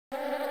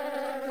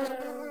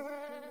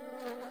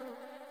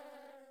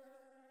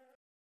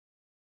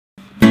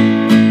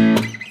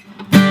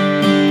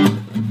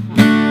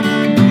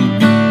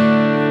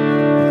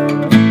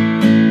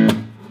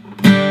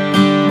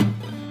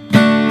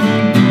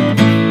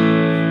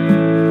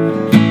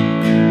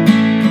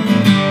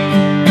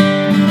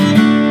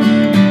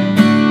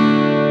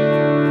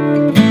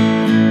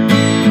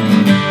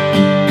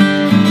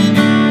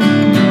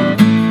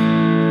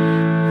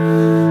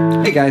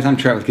I'm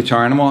Trent with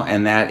Guitar Animal,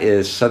 and that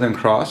is Southern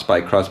Cross by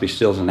Crosby,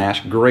 Stills, and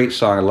Nash. Great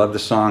song. I love the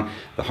song.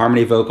 The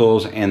harmony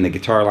vocals and the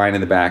guitar line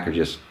in the back are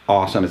just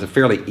awesome. It's a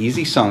fairly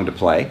easy song to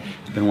play.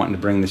 I've been wanting to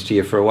bring this to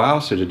you for a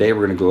while, so today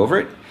we're going to go over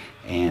it.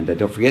 And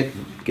don't forget,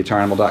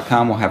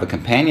 guitaranimal.com will have a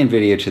companion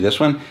video to this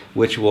one,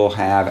 which will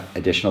have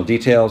additional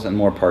details and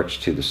more parts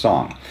to the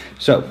song.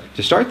 So,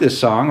 to start this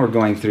song, we're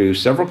going through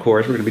several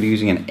chords. We're going to be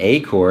using an A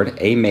chord,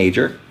 A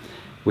major,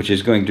 which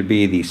is going to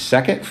be the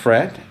 2nd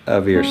fret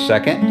of your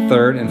 2nd,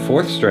 3rd, and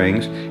 4th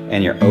strings,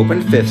 and your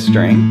open 5th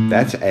string,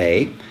 that's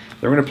A. Then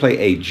we're going to play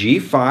a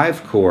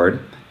G5 chord,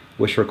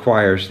 which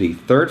requires the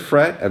 3rd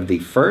fret of the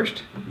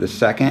 1st, the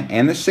 2nd,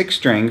 and the 6th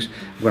strings.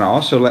 I'm going to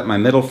also let my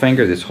middle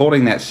finger that's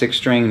holding that 6th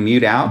string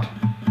mute out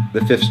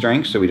the 5th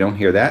string so we don't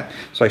hear that.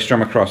 So I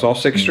strum across all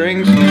 6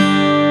 strings,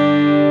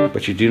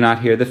 but you do not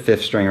hear the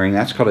 5th string ring.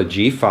 That's called a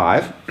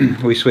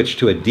G5. We switch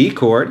to a D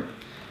chord,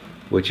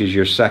 which is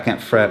your 2nd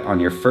fret on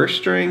your 1st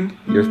string,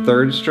 your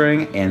 3rd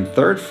string, and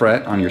 3rd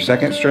fret on your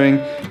 2nd string,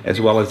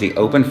 as well as the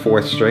open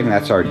 4th string.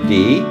 That's our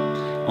D.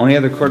 Only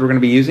other chord we're going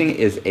to be using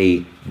is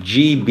a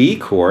GB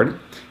chord.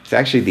 It's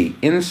actually the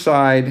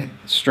inside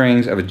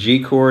strings of a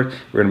G chord.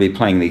 We're going to be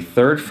playing the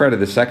 3rd fret of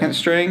the 2nd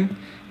string,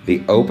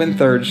 the open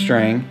 3rd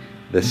string,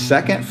 the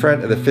 2nd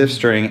fret of the 5th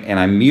string, and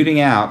I'm muting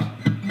out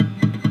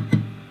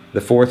the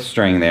 4th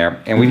string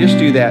there, and we just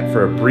do that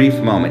for a brief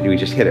moment. We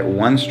just hit it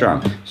one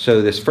strum. So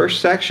this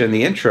first section,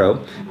 the intro,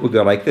 will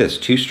go like this: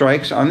 2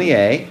 strikes on the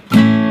A,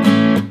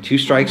 2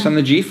 strikes on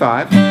the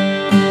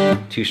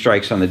G5, 2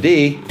 strikes on the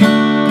D,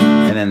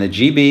 and then the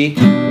GB,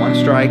 1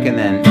 strike, and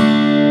then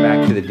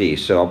back to the D.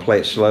 So I'll play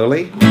it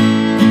slowly.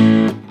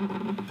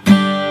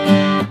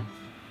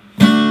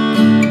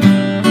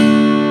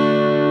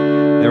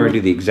 Then we're going to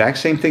do the exact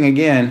same thing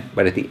again,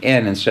 but at the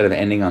end, instead of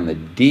ending on the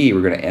D,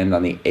 we're going to end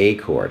on the A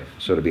chord.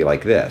 So it'll be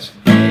like this: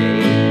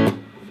 A,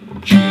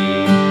 G,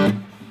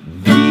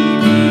 D, B,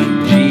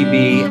 G,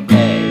 B,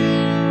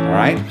 A. All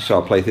right, so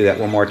I'll play through that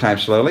one more time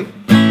slowly.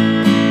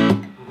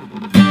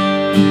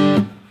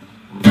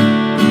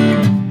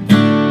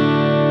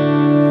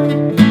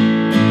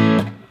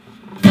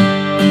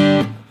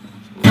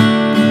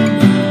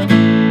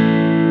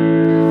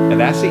 And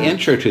that's the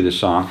intro to the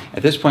song.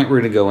 At this point,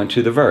 we're going to go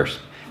into the verse.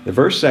 The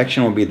verse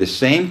section will be the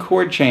same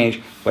chord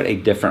change, but a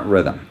different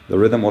rhythm. The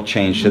rhythm will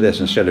change to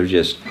this. Instead of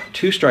just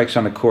 2 strikes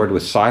on a chord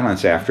with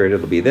silence after it,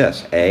 it'll be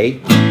this: A, G,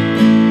 D,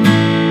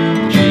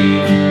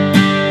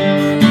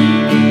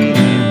 E,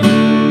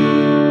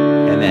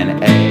 and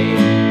then A,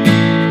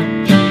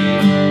 G,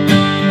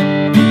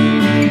 D,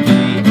 G,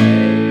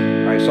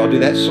 A. All right, so I'll do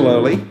that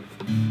slowly.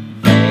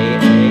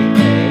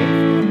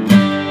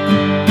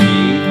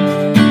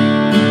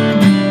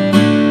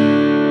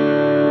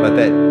 Let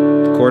that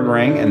chord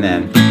ring, and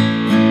then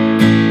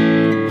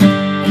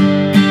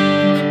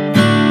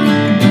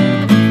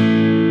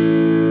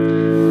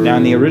now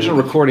in the original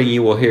recording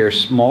you will hear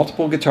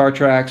multiple guitar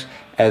tracks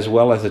as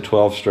well as a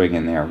 12 string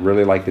in there.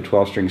 Really like the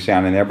 12 string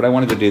sound in there, but I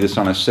wanted to do this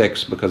on a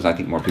 6 because I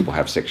think more people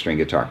have 6 string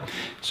guitar.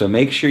 So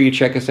make sure you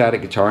check us out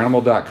at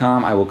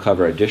guitaranimal.com. I will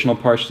cover additional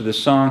parts to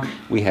this song.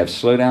 We have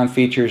slowdown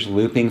features,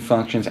 looping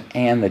functions,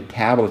 and the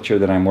tablature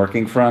that I'm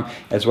working from,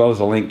 as well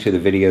as a link to the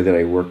video that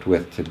I worked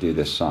with to do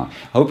this song.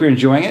 I hope you're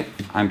enjoying it.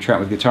 I'm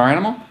Trent with Guitar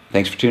Animal.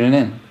 Thanks for tuning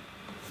in.